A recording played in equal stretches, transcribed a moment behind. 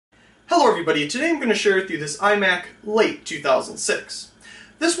Hello everybody, today I'm going to share with you this iMac late 2006.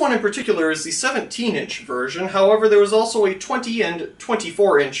 This one in particular is the 17-inch version, however there was also a 20 and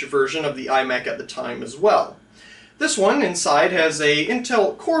 24-inch version of the iMac at the time as well. This one inside has a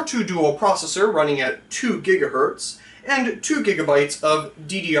Intel Core 2 Duo processor running at 2 GHz and 2 GB of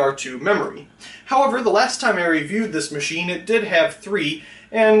DDR2 memory. However, the last time I reviewed this machine it did have 3,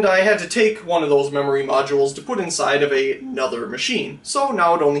 and I had to take one of those memory modules to put inside of another machine. So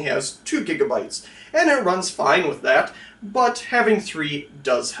now it only has 2 GB, and it runs fine with that, but having 3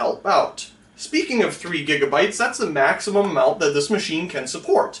 does help out. Speaking of 3 GB, that's the maximum amount that this machine can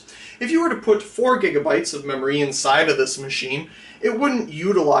support. If you were to put 4 GB of memory inside of this machine, it wouldn't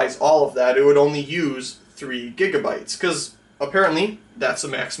utilize all of that, it would only use 3 GB, because apparently that's the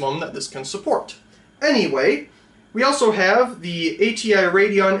maximum that this can support. Anyway, we also have the ATI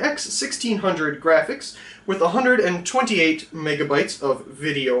Radeon X1600 graphics with 128 megabytes of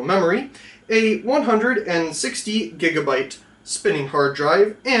video memory, a 160 gigabyte spinning hard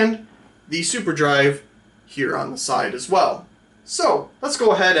drive, and the super drive here on the side as well. So, let's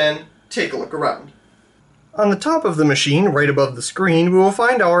go ahead and take a look around. On the top of the machine, right above the screen, we will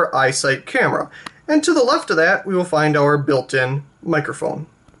find our iSight camera, and to the left of that we will find our built-in microphone.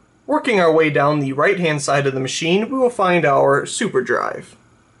 Working our way down the right-hand side of the machine, we will find our super drive.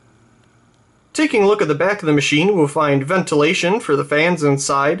 Taking a look at the back of the machine, we will find ventilation for the fans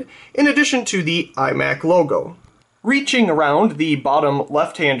inside, in addition to the iMac logo. Reaching around the bottom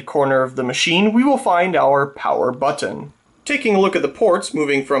left-hand corner of the machine, we will find our power button. Taking a look at the ports,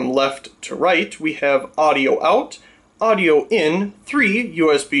 moving from left to right, we have audio out, audio in, 3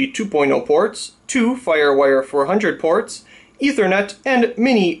 USB 2.0 ports, 2 FireWire 400 ports, Ethernet, and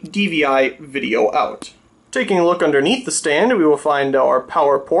mini DVI video out. Taking a look underneath the stand, we will find our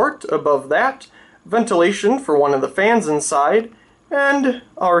power port, above that, ventilation for one of the fans inside, and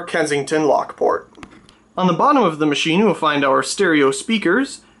our Kensington lock port. On the bottom of the machine, we will find our stereo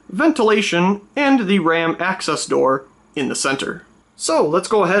speakers, ventilation, and the RAM access door in the center. So let's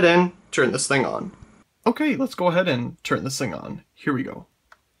go ahead and turn this thing on. Okay, let's go ahead and turn this thing on. Here we go.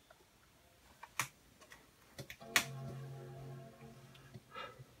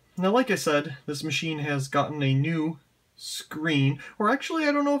 Now, like I said, this machine has gotten a new screen, or actually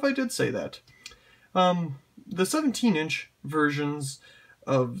I don't know if I did say that. The 17-inch versions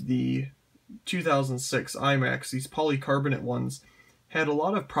of the 2006 iMacs, these polycarbonate ones, had a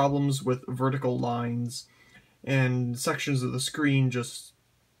lot of problems with vertical lines and sections of the screen just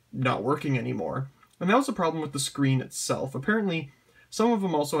not working anymore. And that was a problem with the screen itself. Apparently, some of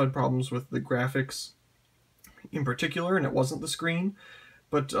them also had problems with the graphics in particular, and it wasn't the screen.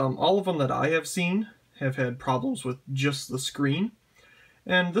 But all of them that I have seen have had problems with just the screen.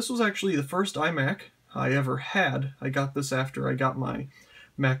 And this was actually the first iMac I ever had. I got this after I got my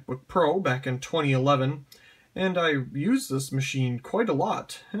MacBook Pro back in 2011. And I used this machine quite a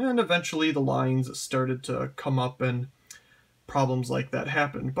lot. And eventually the lines started to come up and problems like that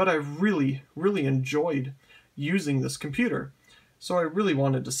happened. But I really, really enjoyed using this computer. So I really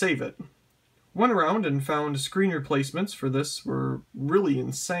wanted to save it. Went around and found screen replacements for this were really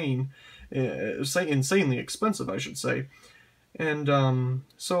insanely expensive, I should say. And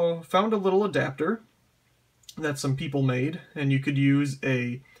so found a little adapter that some people made, and you could use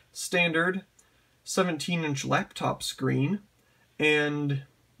a standard 17-inch laptop screen and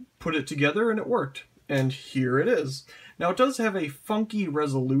put it together, and it worked. And here it is. Now it does have a funky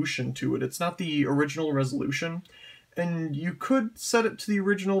resolution to it. It's not the original resolution. And you could set it to the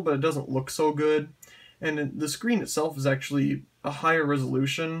original, but it doesn't look so good. And the screen itself is actually a higher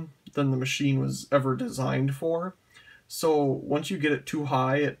resolution than the machine was ever designed for. So once you get it too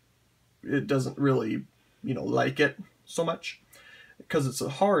high, it doesn't really, like it so much. Because it's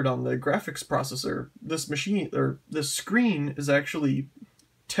hard on the graphics processor. This machine, or this screen, is actually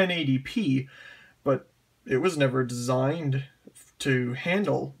 1080p, but it was never designed to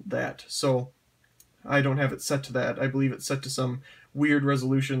handle that. So I don't have it set to that. I believe it's set to some weird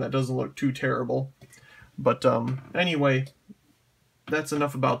resolution that doesn't look too terrible. But anyway, that's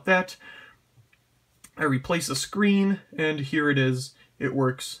enough about that. I replace the screen, and here it is. It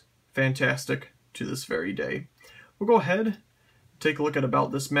works fantastic to this very day. We'll go ahead, take a look at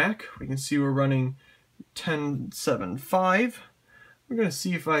About This Mac. We can see we're running 10.7.5. We're going to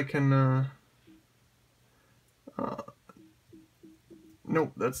see if I can...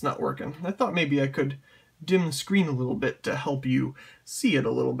 Nope, that's not working. I thought maybe I could dim the screen a little bit to help you see it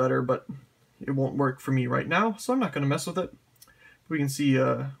a little better, but it won't work for me right now, so I'm not going to mess with it. We can see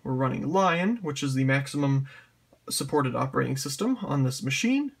we're running Lion, which is the maximum supported operating system on this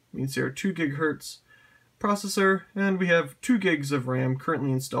machine. We can see our 2 GHz processor, and we have 2 gigs of RAM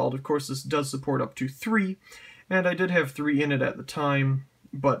currently installed. Of course, this does support up to 3, and I did have 3 in it at the time,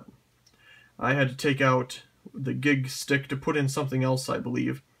 but I had to take out the gig stick to put in something else, I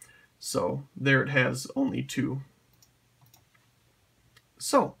believe. So there it has only 2.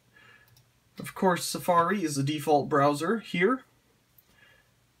 So, of course, Safari is the default browser here.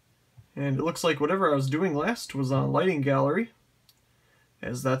 And it looks like whatever I was doing last was on Lighting Gallery,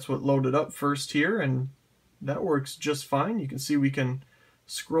 as that's what loaded up first here, and that works just fine. You can see we can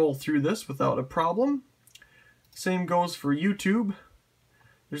scroll through this without a problem. Same goes for YouTube.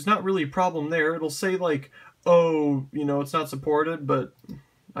 There's not really a problem there. It'll say like, oh, you know, it's not supported, but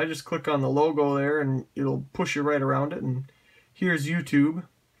I just click on the logo there and it'll push you right around it, and here's YouTube.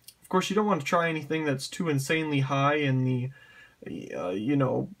 Of course, you don't want to try anything that's too insanely high in the you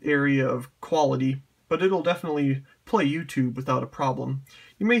know, area of quality, but it'll definitely play YouTube without a problem.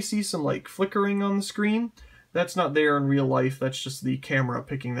 You may see some like flickering on the screen. That's not there in real life, that's just the camera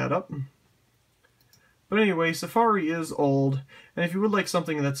picking that up. But anyway, Safari is old, and if you would like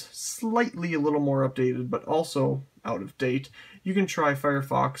something that's slightly a little more updated but also out of date, you can try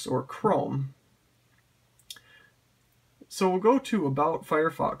Firefox or Chrome. So we'll go to About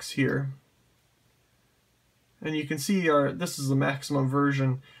Firefox here. And you can see this is the maximum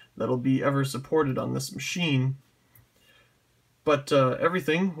version that'll be ever supported on this machine. But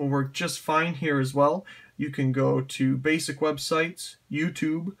everything will work just fine here as well. You can go to basic websites.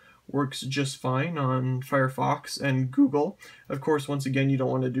 YouTube works just fine on Firefox and Google. Of course, once again, you don't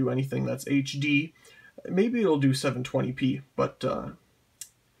want to do anything that's HD. Maybe it'll do 720p, but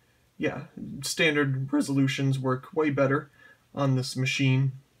yeah, standard resolutions work way better on this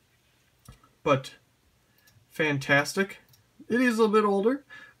machine. But fantastic. It is a bit older,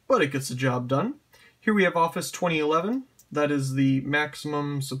 but it gets the job done. Here we have Office 2011. That is the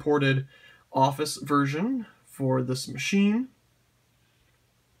maximum supported Office version for this machine.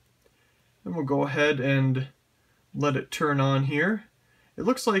 And we'll go ahead and let it turn on here. It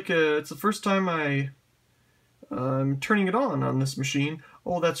looks like it's the first time I'm turning it on this machine.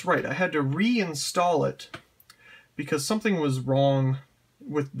 Oh, that's right. I had to reinstall it because something was wrong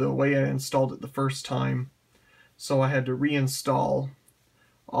with the way I installed it the first time. So I had to reinstall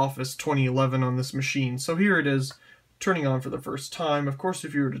Office 2011 on this machine. So here it is, turning on for the first time. Of course,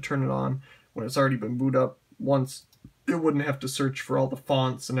 if you were to turn it on when it's already been booted up once, it wouldn't have to search for all the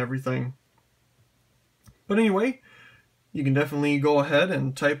fonts and everything. But anyway, you can definitely go ahead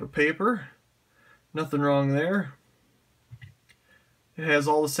and type a paper. Nothing wrong there. It has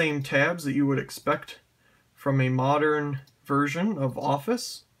all the same tabs that you would expect from a modern version of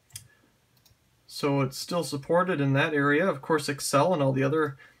Office. So it's still supported in that area. Of course, Excel and all the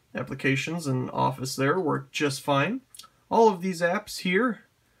other applications in Office there work just fine. All of these apps here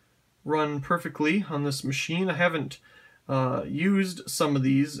run perfectly on this machine. I haven't used some of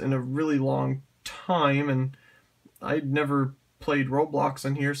these in a really long time, and I'd never played Roblox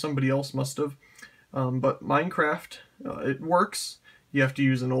on here. Somebody else must have. But Minecraft, it works. You have to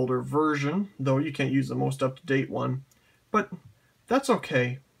use an older version, though you can't use the most up-to-date one. But that's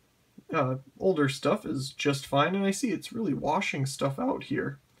okay. Older stuff is just fine, and I see it's really washing stuff out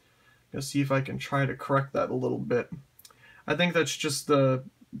here. I'm gonna see if I can try to correct that a little bit. I think that's just the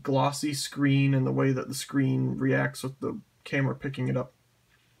glossy screen and the way that the screen reacts with the camera picking it up.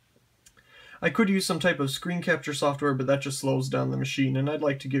 I could use some type of screen capture software, but that just slows down the machine, and I'd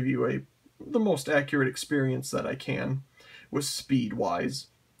like to give you the most accurate experience that I can with speed-wise.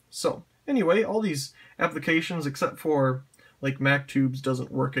 So, anyway, all these applications, except for like MacTubes,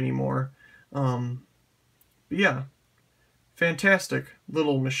 doesn't work anymore. But yeah, fantastic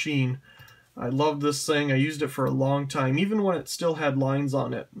little machine. I love this thing. I used it for a long time. Even when it still had lines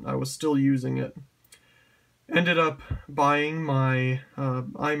on it, I was still using it. Ended up buying my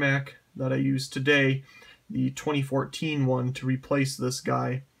iMac that I use today, the 2014 one, to replace this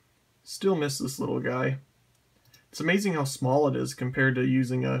guy. Still miss this little guy. It's amazing how small it is compared to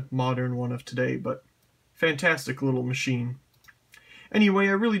using a modern one of today, but fantastic little machine. Anyway,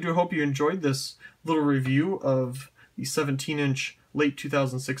 I really do hope you enjoyed this little review of the 17-inch late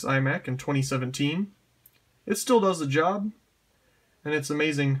 2006 iMac in 2017. It still does the job, and it's an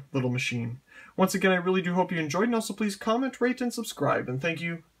amazing little machine. Once again, I really do hope you enjoyed, and also please comment, rate, and subscribe, and thank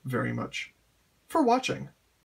you very much for watching.